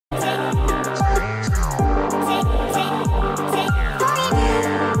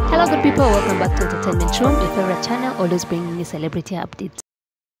Hello people, welcome back to Entertainment Room, your favorite channel, always bringing you celebrity updates.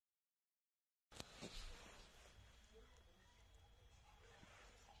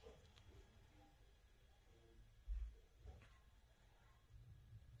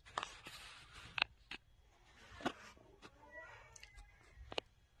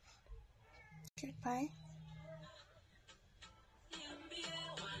 Goodbye.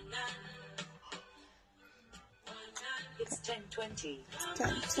 It's 10:20.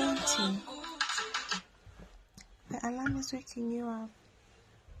 10:20. The alarm is waking you up.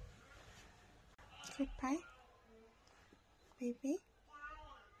 Goodbye, baby.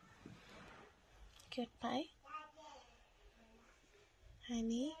 Goodbye,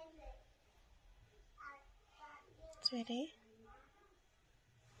 honey. Sweetie.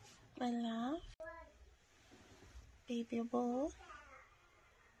 My love. Baby boy.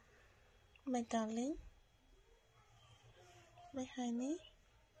 My darling. My honey.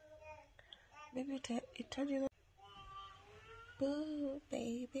 Baby, it told you. Boo,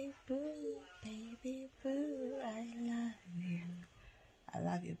 baby, boo, baby, boo. I love you. I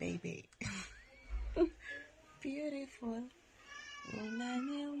love you, baby. Beautiful.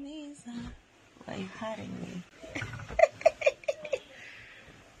 Unaniumiza. Why are you hurting me?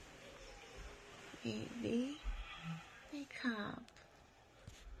 Baby, wake up.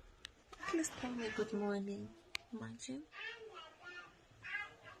 At least tell me good morning. Imagine.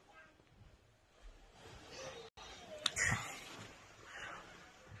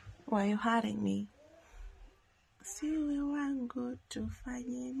 Why are you hurting me? Siwe wangu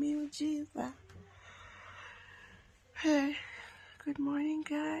tufanye miujiza. Hey, good morning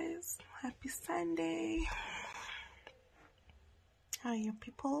guys. Happy Sunday. How are you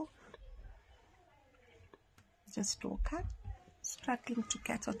people? Just woke up, struggling to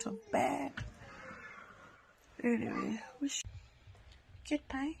get out of bed. Anyway,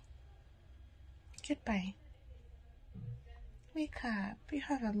 goodbye. Goodbye. Wake up. You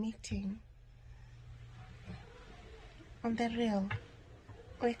have a meeting. On the real.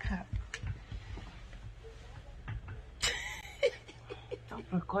 Wake up. Stop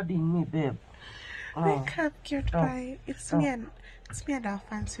recording me, babe. Wake up, goodbye. It's me and our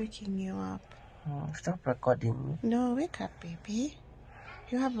fans waking you up. Stop recording me. No, wake up, baby.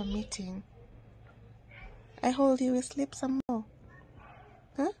 You have a meeting. I hold you, we sleep some more.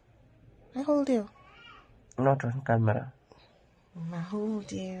 Huh? I hold you. Not on camera. I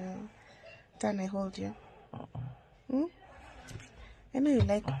hold you. Then I hold you. I know you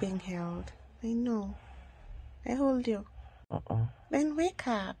like being held. I know. I hold you. Then wake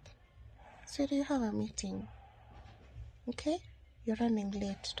up. So you have a meeting. Okay? You're running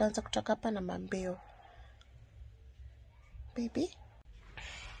late. Tuanza kutoka hapa na mambeo. Baby?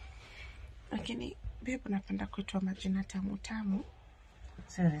 Lakini, babe, unapenda kuitwa majina tamu tamu.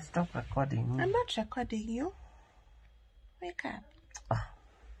 Seriously, stop recording me. I'm not recording you. Wake up.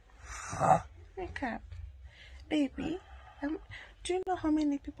 Wake up. Baby, do you know how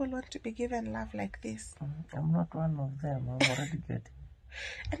many people want to be given love like this? I'm not one of them. I'm already getting.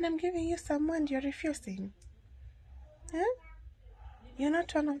 And I'm giving you someone you're refusing. Huh? You're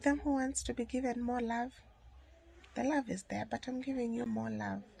not one of them who wants to be given more love. The love is there, but I'm giving you more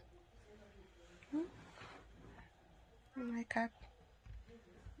love. Wake up.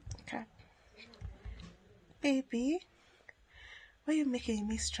 Wake up. Baby, why are you making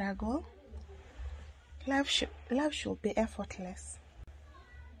me struggle? Love should be effortless.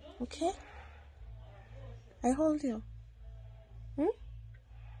 Okay? I hold you.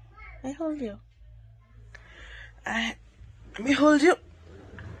 I hold you. Let me hold you.